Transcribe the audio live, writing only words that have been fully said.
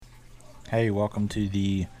Hey, welcome to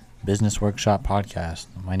the Business Workshop Podcast.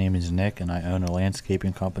 My name is Nick, and I own a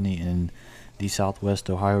landscaping company in the Southwest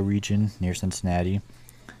Ohio region near Cincinnati.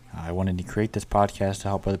 I wanted to create this podcast to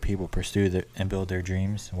help other people pursue and build their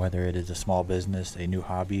dreams, whether it is a small business, a new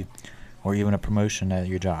hobby, or even a promotion at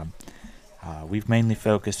your job. We've mainly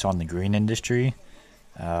focused on the green industry,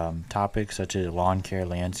 topics such as lawn care,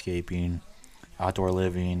 landscaping, outdoor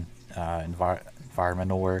living,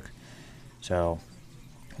 environmental work. So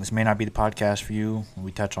this may not be the podcast for you.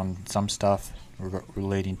 We touch on some stuff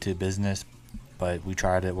relating to business, but we're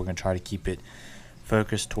going to try to keep it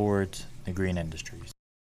focused towards the green industries.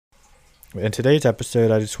 In today's episode,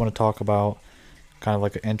 I just want to talk about kind of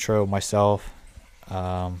like an intro of myself,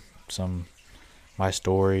 my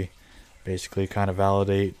story, basically kind of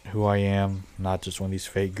validate who I am, not just one of these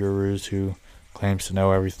fake gurus who claims to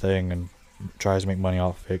know everything and tries to make money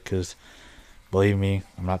off of it, because believe me,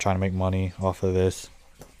 I'm not trying to make money off of this.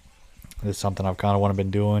 This is something I've kind of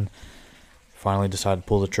been doing. Finally decided to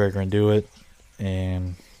pull the trigger and do it,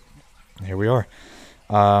 and here we are.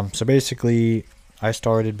 So basically, I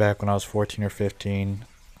started back when I was 14 or 15.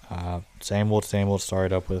 Same old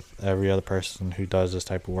started up with every other person who does this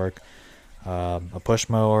type of work. A push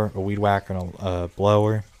mower, a weed whacker, and a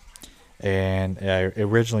blower. And I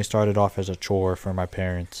originally started off as a chore for my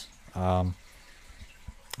parents. It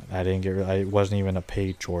wasn't even a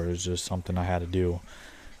paid chore. It was just something I had to do.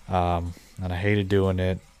 And I hated doing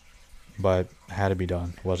it, but it had to be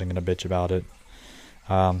done. Wasn't going to bitch about it.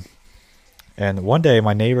 And one day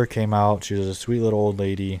my neighbor came out. She was a sweet little old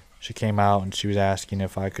lady. She came out and she was asking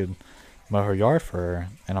if I could mow her yard for her.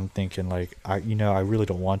 And I'm thinking, I really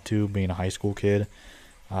don't want to, being a high school kid.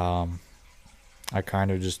 I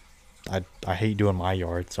kind of I hate doing my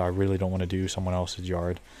yard, so I really don't want to do someone else's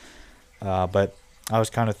yard. But I was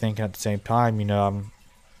kind of thinking at the same time,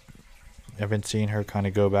 I've been seeing her kind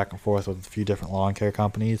of go back and forth with a few different lawn care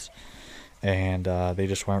companies, and they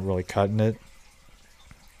just weren't really cutting it.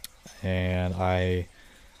 And I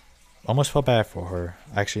almost felt bad for her.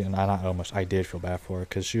 Actually, not almost. I did feel bad for her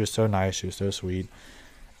because she was so nice. She was so sweet.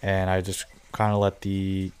 And I just kind of let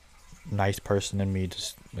the nice person in me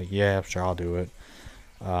just yeah, sure, I'll do it.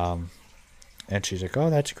 And she's like, oh,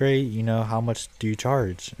 that's great. How much do you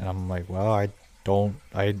charge? And I'm like, well, I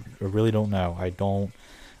really don't know.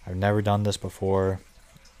 I've never done this before,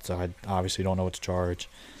 so I obviously don't know what to charge.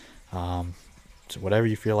 So whatever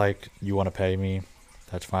you feel like you want to pay me,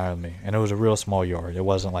 that's fine with me. And it was a real small yard. It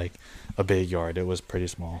wasn't like a big yard. It was pretty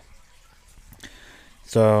small.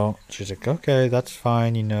 So she's like, okay, that's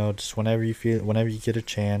fine. Just whenever you get a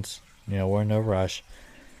chance, we're in no rush.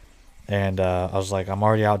 And I was like, I'm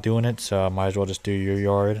already out doing it, so I might as well just do your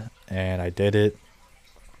yard. And I did it.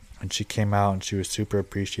 And she came out and she was super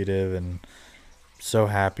appreciative and so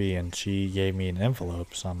happy, and she gave me an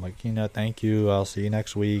envelope. So I'm like, thank you, I'll see you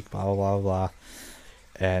next week, blah blah blah blah.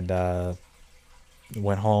 And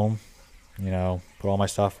went home, put all my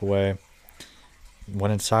stuff away,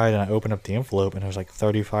 went inside, and I opened up the envelope, and it was like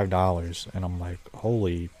 $35. And I'm like,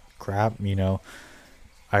 holy crap.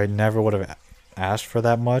 I never would have asked for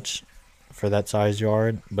that much for that size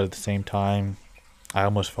yard, but at the same time I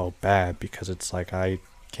almost felt bad because it's like I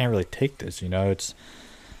can't really take this. It's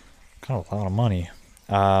kind of a lot of money.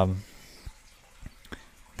 But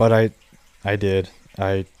I did.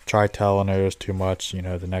 I tried telling her it was too much,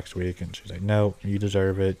 the next week, and she's like, no, you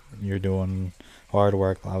deserve it. You're doing hard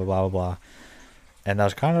work, blah, blah, blah, blah. And that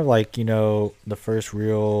was kind of like, the first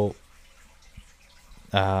real,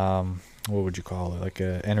 what would you call it? Like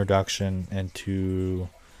an introduction into,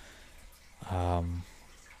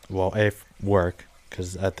 work,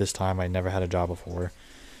 because at this time I never had a job before.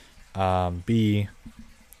 B,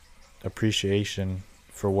 appreciation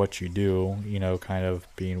for what you do, kind of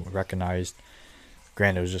being recognized.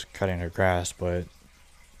 Granted, it was just cutting her grass, but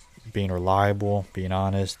being reliable, being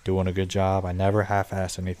honest, doing a good job. I never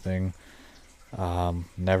half-ass anything.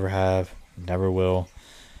 Never have, never will.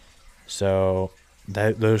 So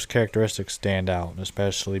those characteristics stand out,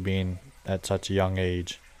 especially being at such a young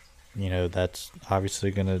age. That's obviously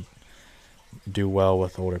going to do well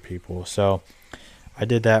with older people. So I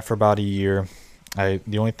did that for about a year.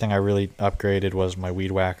 The only thing I really upgraded was my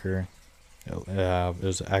weed whacker. It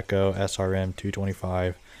was Echo SRM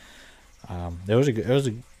 225. It was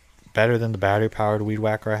better than the battery powered weed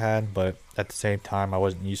whacker I had, but at the same time I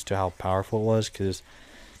wasn't used to how powerful it was, because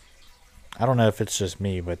I don't know if it's just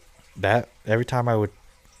me, but that every time I would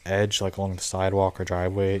edge like along the sidewalk or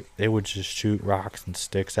driveway, it would just shoot rocks and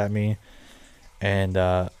sticks at me, and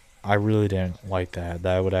I really didn't like that.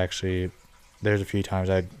 That would actually, there's a few times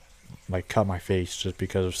I'd like cut my face just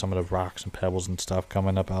because of some of the rocks and pebbles and stuff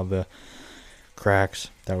coming up out of the cracks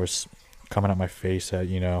that was coming at my face at,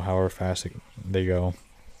 however fast they go.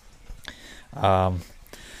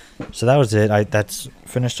 So that was it. That's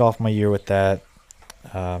finished off my year with that.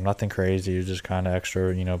 Nothing crazy. It was just kind of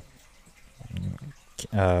extra,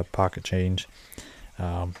 pocket change.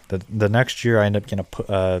 The next year I ended up getting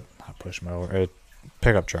not push mower, a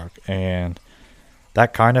pickup truck, and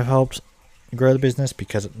that kind of helps grow the business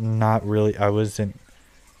because not really. I wasn't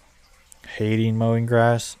hating mowing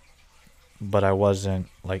grass, but I wasn't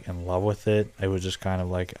like in love with it. It was just kind of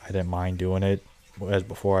like I didn't mind doing it, as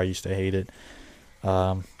before I used to hate it.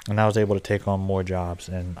 And I was able to take on more jobs,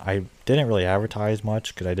 and I didn't really advertise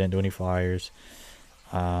much because I didn't do any flyers.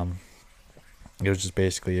 It was just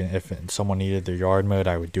basically if someone needed their yard mowed,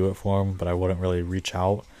 I would do it for them, but I wouldn't really reach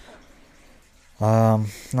out. And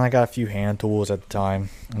I got a few hand tools at the time,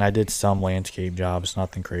 and I did some landscape jobs,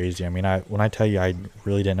 nothing crazy. I mean, when I tell you I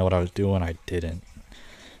really didn't know what I was doing, I didn't.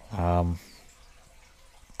 When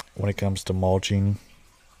it comes to mulching,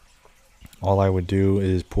 all I would do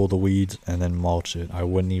is pull the weeds and then mulch it. I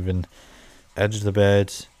wouldn't even edge the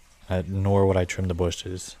beds, nor would I trim the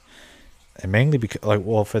bushes. And mainly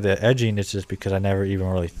because, for the edging, it's just because I never even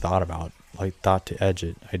really thought to edge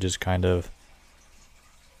it. I just kind of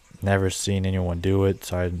never seen anyone do it,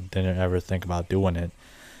 so I didn't ever think about doing it.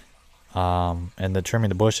 And the trimming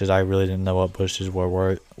the bushes, I really didn't know what bushes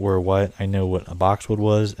were what. I knew what a boxwood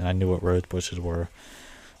was, and I knew what rose bushes were.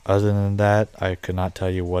 Other than that, I could not tell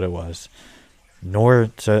you what it was.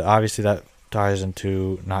 So obviously that ties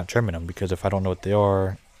into not trimming them, because if I don't know what they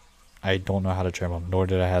are, I don't know how to trim them, nor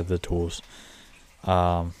did I have the tools.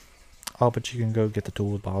 But you can go get the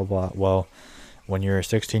tools, blah, blah, blah. Well, when you're a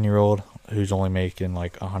 16-year-old who's only making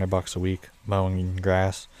like $100 a week mowing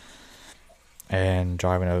grass and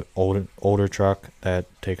driving an older truck that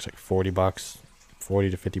takes like $40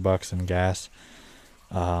 to $50 in gas,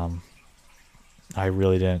 I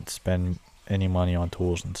really didn't spend any money on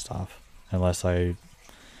tools and stuff, unless I,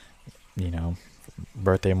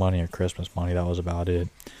 birthday money or Christmas money. That was about it.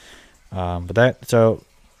 So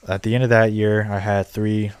at the end of that year, I had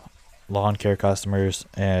 3 lawn care customers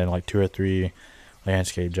and like 2 or 3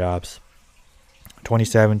 landscape jobs.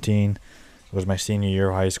 2017 was my senior year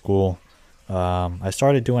of high school. I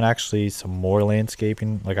started doing actually some more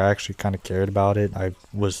landscaping. Like, I actually kind of cared about it. I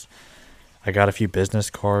got a few business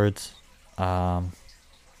cards. I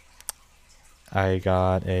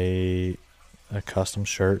got a custom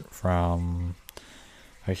shirt from,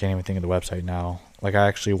 I can't even think of the website now. Like, I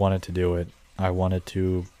actually wanted to do it. I wanted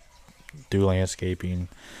to do landscaping.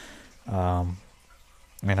 And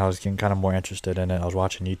I was getting kind of more interested in it. I was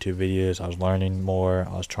watching YouTube videos. I was learning more.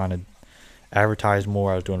 I was trying to advertise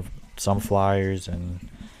more. I was doing some flyers, and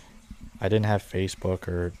I didn't have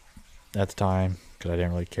Facebook at the time because I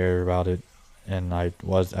didn't really care about it. And I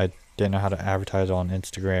didn't know how to advertise on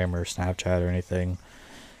Instagram or Snapchat or anything.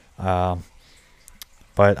 But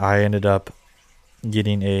I ended up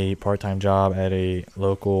getting a part-time job at a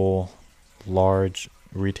local large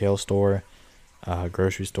retail store,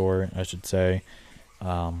 grocery store, I should say.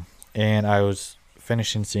 And I was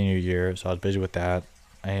finishing senior year, so I was busy with that.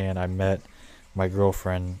 And I met my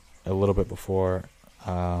girlfriend a little bit before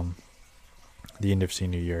the end of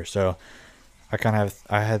senior year. So I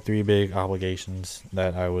had 3 big obligations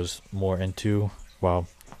that I was more into. Well,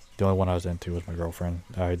 the only one I was into was my girlfriend.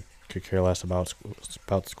 I could care less about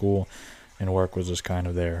school, and work was just kind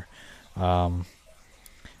of there.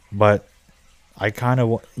 But I kind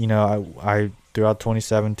of, I throughout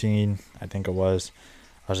 2017, I think it was,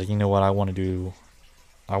 I was like, you know what, I want to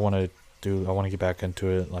get back into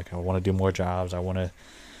it. Like, I want to do more jobs. I want to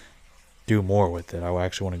do more with it. I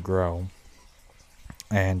actually want to grow.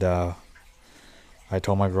 And I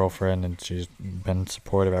told my girlfriend, and she's been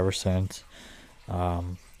supportive ever since.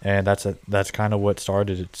 And that's kind of what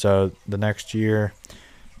started it. So the next year,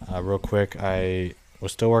 real quick, I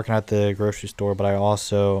was still working at the grocery store, but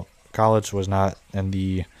college was not in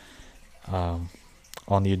the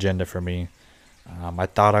on the agenda for me. I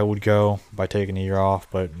thought I would go by taking a year off,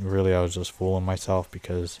 but really I was just fooling myself,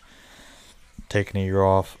 because taking a year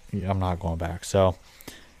off, I'm not going back. So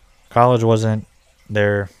college wasn't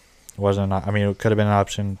there. It could have been an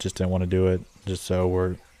option, just didn't want to do it. Just so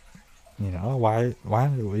we're, why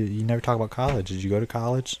you never talk about college? Did you go to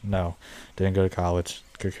college? No, didn't go to college.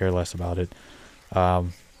 Could care less about it.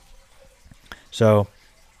 So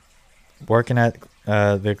working at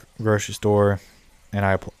the grocery store, and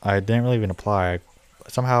I didn't really even apply.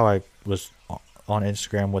 Somehow I was on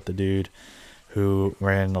Instagram with the dude who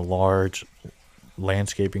ran a large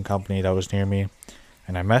landscaping company that was near me,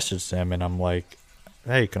 and I messaged him, and I'm like,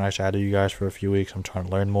 hey, can I shadow you guys for a few weeks? I'm trying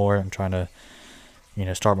to learn more. I'm trying to,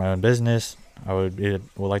 start my own business. would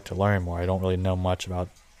like to learn more. I don't really know much about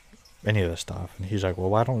any of this stuff. And he's like, well,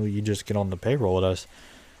 why don't you just get on the payroll with us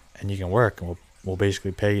and you can work and we'll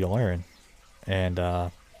basically pay you to learn. And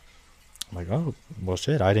I'm like, oh, well,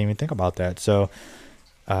 shit, I didn't even think about that. So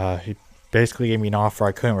he basically gave me an offer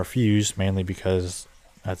I couldn't refuse, mainly because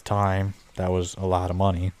at the time that was a lot of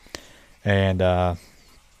money. And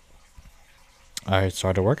I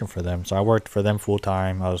started working for them. So I worked for them full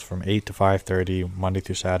time. I was from 8 to 5:30 Monday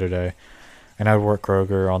through Saturday, and I would work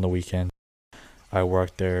Kroger on the weekend. I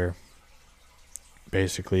worked there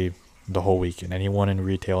basically the whole weekend. Anyone in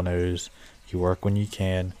retail knows you work when you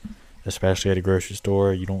can, especially at a grocery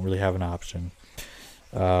store. You don't really have an option.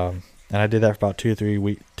 And I did that for about 2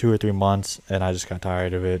 or 3 months, and I just got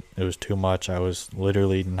tired of it. It was too much. I was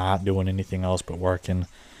literally not doing anything else but working,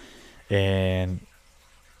 and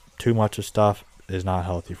too much of stuff is not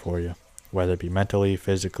healthy for you, whether it be mentally,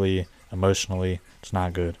 physically, emotionally. It's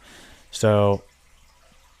not good. So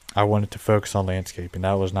I wanted to focus on landscaping.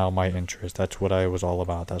 That was now my interest. That's what I was all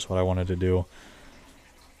about. That's what I wanted to do.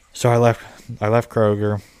 So I left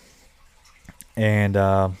Kroger and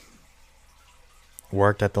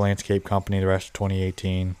worked at the landscape company the rest of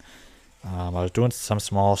 2018. I was doing some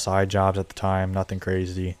small side jobs at the time, nothing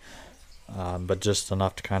crazy, but just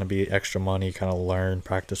enough to kind of be extra money, kind of learn,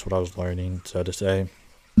 practice what I was learning, so to say.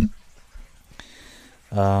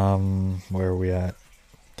 Where are we at?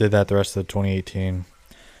 Did that the rest of 2018.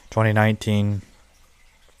 2019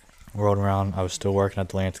 rolled around. I was still working at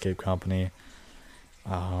the landscape company,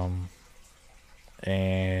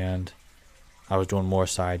 and I was doing more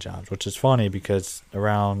side jobs, which is funny because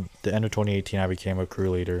around the end of 2018 I became a crew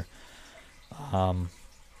leader,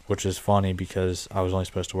 which is funny because I was only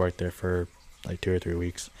supposed to work there for like 2 or 3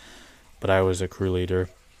 weeks, but I was a crew leader.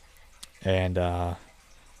 And the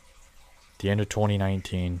end of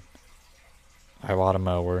 2019 I bought a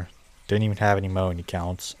mower. Didn't even have any mowing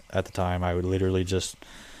accounts at the time. I would literally just,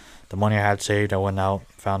 the money I had saved, I went out,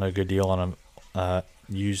 found a good deal on a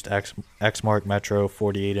used Exmark Metro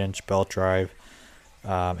 48-inch belt drive.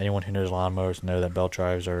 Anyone who knows lawnmowers know that belt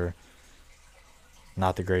drives are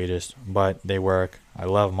not the greatest, but they work. I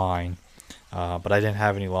love mine, but I didn't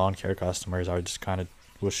have any lawn care customers. I just kind of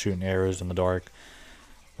was shooting arrows in the dark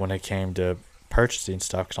when it came to purchasing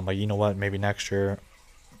stuff, because I'm like, you know what, maybe next year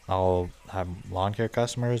I'll have lawn care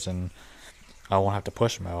customers and I won't have to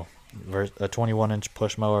push mow. A 21-inch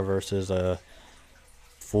push mower versus a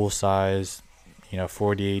full size,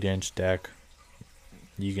 48-inch deck.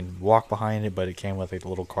 You can walk behind it, but it came with a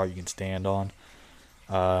little cart you can stand on.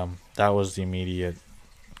 That was the immediate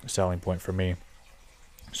selling point for me.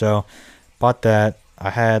 So bought that. I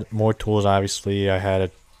had more tools, obviously. I had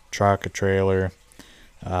a truck, a trailer.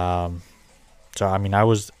 So I mean, I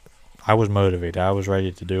was motivated. I was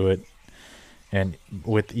ready to do it. And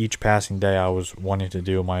with each passing day, I was wanting to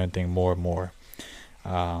do my own thing more and more.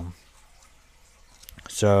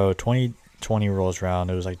 So 2020 rolls around.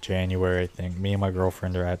 It was like January, I think. Me and my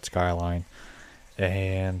girlfriend are at Skyline.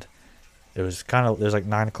 And it was like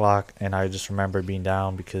 9 o'clock. And I just remember being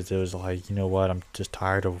down because it was like, you know what? I'm just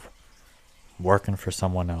tired of working for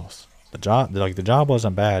someone else. The job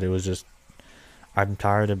wasn't bad. It was just, I'm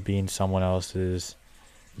tired of being someone else's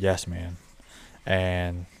yes man.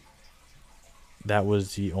 And that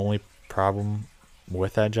was the only problem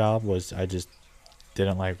with that job, was I just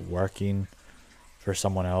didn't like working for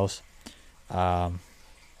someone else.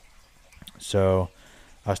 So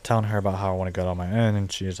I was telling her about how I want to go on my own,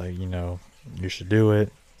 and she was like, you should do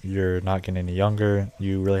it. You're not getting any younger.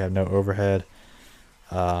 You really have no overhead,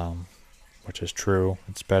 which is true.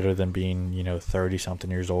 It's better than being, 30 something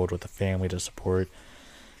years old with a family to support.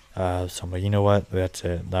 So I'm like, you know what? That's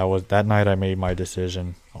it. That night I made my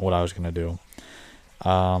decision on what I was going to do.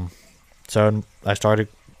 So I started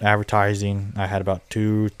advertising. I had about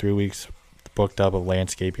 2-3 weeks booked up of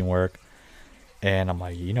landscaping work. And I'm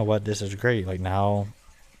like, you know what? This is great. Like now,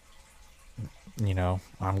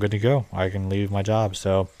 I'm good to go. I can leave my job.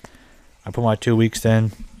 So I put my 2 weeks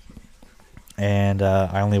in, and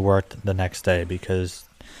I only worked the next day because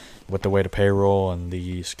with the way the payroll and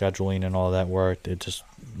the scheduling and all that worked, it just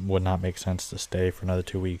would not make sense to stay for another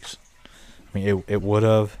 2 weeks. I mean, it would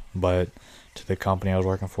have, but to the company I was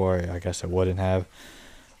working for, I guess it wouldn't have.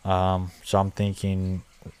 So I'm thinking,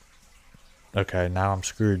 okay, now I'm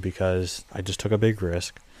screwed because I just took a big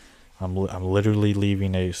risk. I'm literally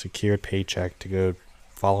leaving a secured paycheck to go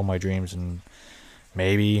follow my dreams and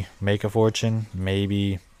maybe make a fortune,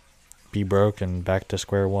 maybe be broke and back to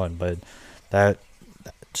square one. But that,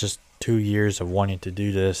 just 2 years of wanting to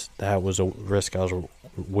do this, that was a risk I was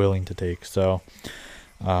willing to take. So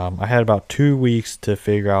I had about 2 weeks to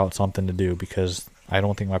figure out something to do because I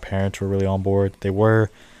don't think my parents were really on board. They were,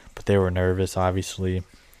 but they were nervous, obviously,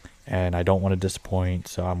 and I don't want to disappoint.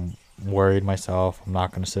 So I'm worried myself. I'm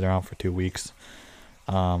not going to sit around for 2 weeks.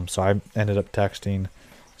 So I ended up texting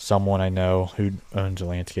someone I know who owns a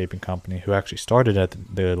landscaping company, who actually started at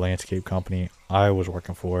the landscape company I was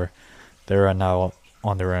working for. They're now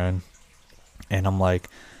on their own. And I'm like,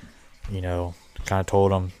 kind of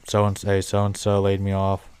told them, so and so laid me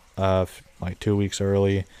off like 2 weeks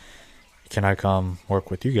early. Can I come work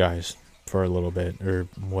with you guys for a little bit or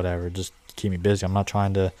whatever? Just keep me busy. I'm not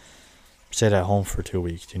trying to sit at home for 2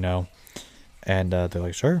 weeks. And they're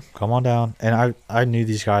like, sure, come on down. And I knew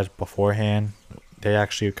these guys beforehand. They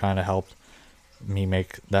actually kind of helped me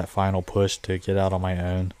make that final push to get out on my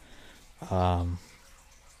own.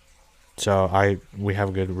 So we have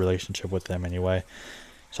a good relationship with them anyway.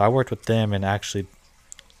 So I worked with them, and actually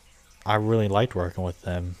I really liked working with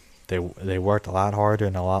them. They worked a lot harder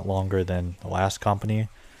and a lot longer than the last company.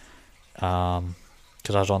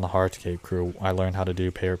 Because I was on the hardscape crew. I learned how to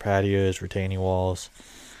do paver patios, retaining walls,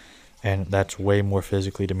 and that's way more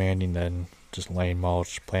physically demanding than just laying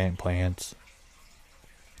mulch, planting plants,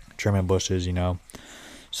 trimming bushes,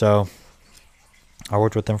 So I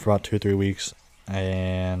worked with them for about 2 or 3 weeks,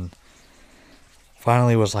 and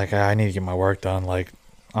finally was like, I need to get my work done. Like,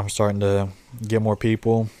 I'm starting to get more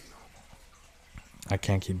people. I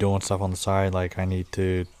can't keep doing stuff on the side. Like, I need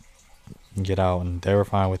to get out, and they were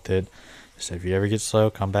fine with it. They said, if you ever get slow,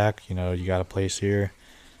 come back. You got a place here.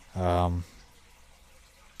 But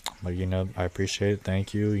I appreciate it.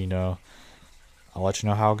 Thank you. I'll let you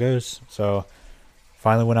know how it goes. So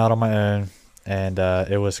finally went out on my own, and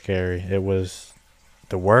it was scary.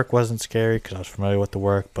 The work wasn't scary because I was familiar with the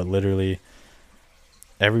work, but literally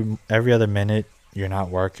every other minute you're not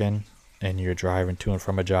working and you're driving to and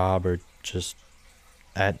from a job, or just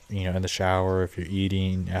at in the shower, if you're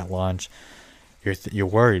eating at lunch, you're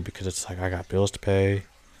worried because it's like, I got bills to pay.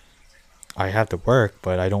 I have to work,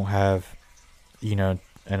 but I don't have, in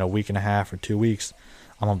a week and a half or 2 weeks,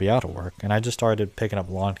 I'm gonna be out of work. And I just started picking up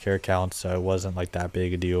lawn care accounts, so it wasn't like that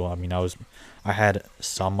big a deal. I mean, I had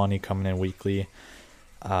some money coming in weekly,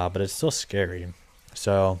 but it's still scary.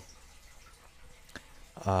 So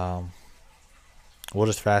we'll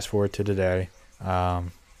just fast forward to today.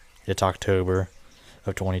 It's October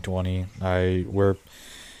of 2020. We're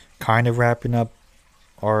kind of wrapping up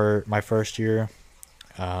my first year.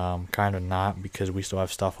 Kind of not, because we still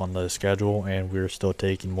have stuff on the schedule and we're still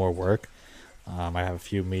taking more work. I have a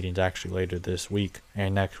few meetings actually later this week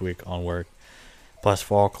and next week on work, plus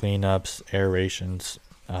fall cleanups, aerations,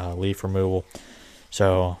 leaf removal.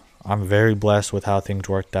 So I'm very blessed with how things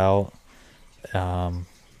worked out. And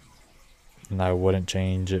I wouldn't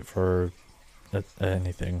change it for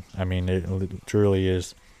anything. I mean, it truly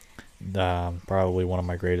is probably one of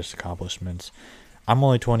my greatest accomplishments. I'm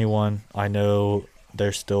only 21. I know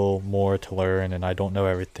there's still more to learn, and I don't know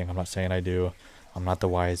everything. I'm not saying I do. I'm not the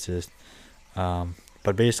wisest.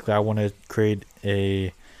 But basically, I want to create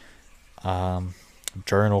a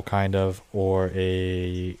journal kind of, or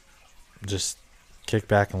a just kick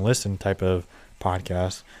back and listen type of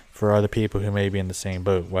podcast for other people who may be in the same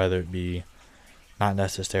boat, whether it be not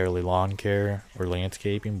necessarily lawn care or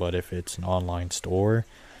landscaping, but if it's an online store,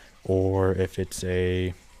 or if it's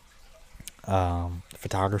a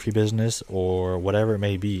photography business, or whatever it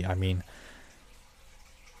may be. I mean,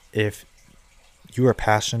 if you are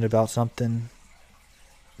passionate about something,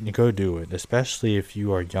 you go do it, especially if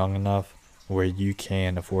you are young enough where you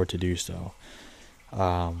can afford to do so.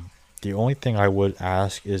 The only thing I would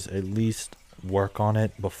ask is at least work on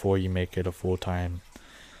it before you make it a full-time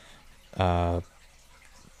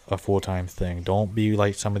thing. Don't be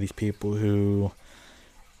like some of these people who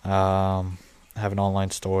have an online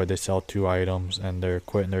store. They sell 2 items and they're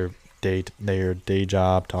quitting their day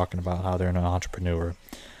job, talking about how they're an entrepreneur.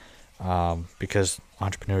 Because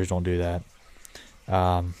entrepreneurs don't do that.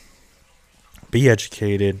 Be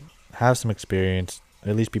educated, have some experience,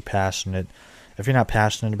 at least be passionate. If you're not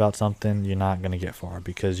passionate about something, you're not going to get far,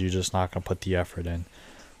 because you're just not going to put the effort in.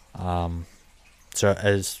 So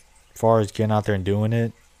as far as getting out there and doing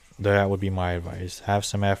it, that would be my advice. Have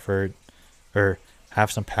some effort, or have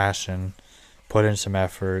some passion, put in some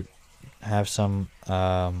effort, have some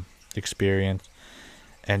experience,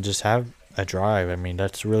 and just have a drive. I mean,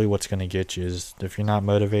 that's really what's going to get you. Is if you're not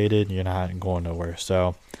motivated, you're not going nowhere.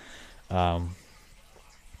 So that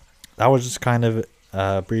was just kind of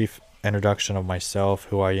a brief introduction of myself,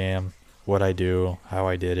 who I am, what I do, how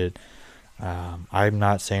I did it. I'm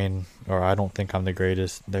not saying, or I don't think I'm the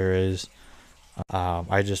greatest there is.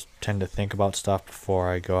 I just tend to think about stuff before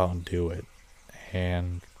I go out and do it.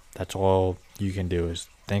 And That's all you can do, is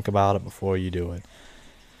think about it before you do it.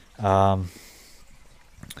 Um,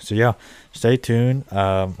 so yeah, stay tuned.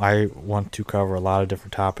 I want to cover a lot of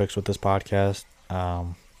different topics with this podcast.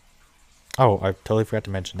 Oh, I totally forgot to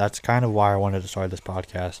mention, that's kind of why I wanted to start this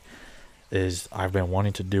podcast. Is I've been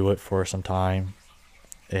wanting to do it for some time,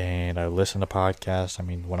 and I listen to podcasts. I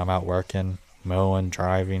mean, when I'm out working, mowing,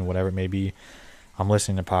 driving, whatever it may be, I'm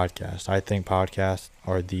listening to podcasts. I think podcasts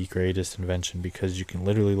are the greatest invention because you can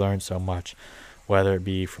literally learn so much, whether it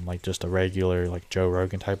be from like just a regular like Joe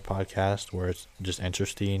Rogan type podcast where it's just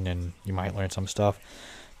interesting and you might learn some stuff,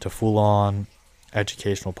 to full on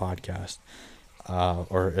educational podcast,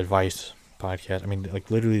 or advice podcast. I mean, like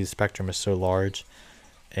literally the spectrum is so large,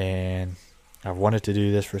 and I've wanted to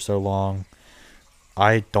do this for so long.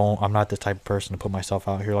 I'm not the type of person to put myself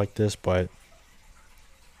out here like this, but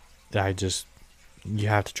you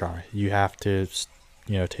have to try. You have to,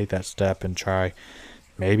 take that step and try.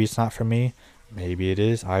 Maybe it's not for me. Maybe it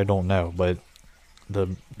is. I don't know. But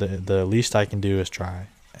the least I can do is try.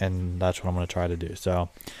 And that's what I'm going to try to do. So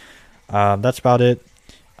that's about it.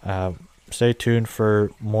 Stay tuned for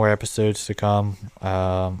more episodes to come.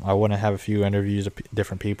 I want to have a few interviews of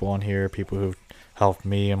different people on here, people who've helped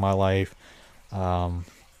me in my life,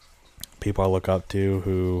 people I look up to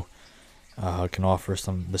who can offer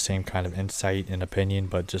the same kind of insight and opinion,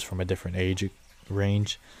 but just from a different age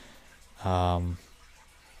range.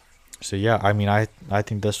 So yeah, I mean, I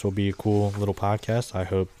think this will be a cool little podcast. I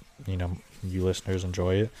hope you listeners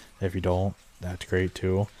enjoy it. If you don't, that's great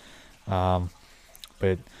too. But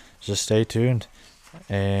just stay tuned,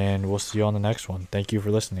 and we'll see you on the next one. Thank you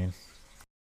for listening.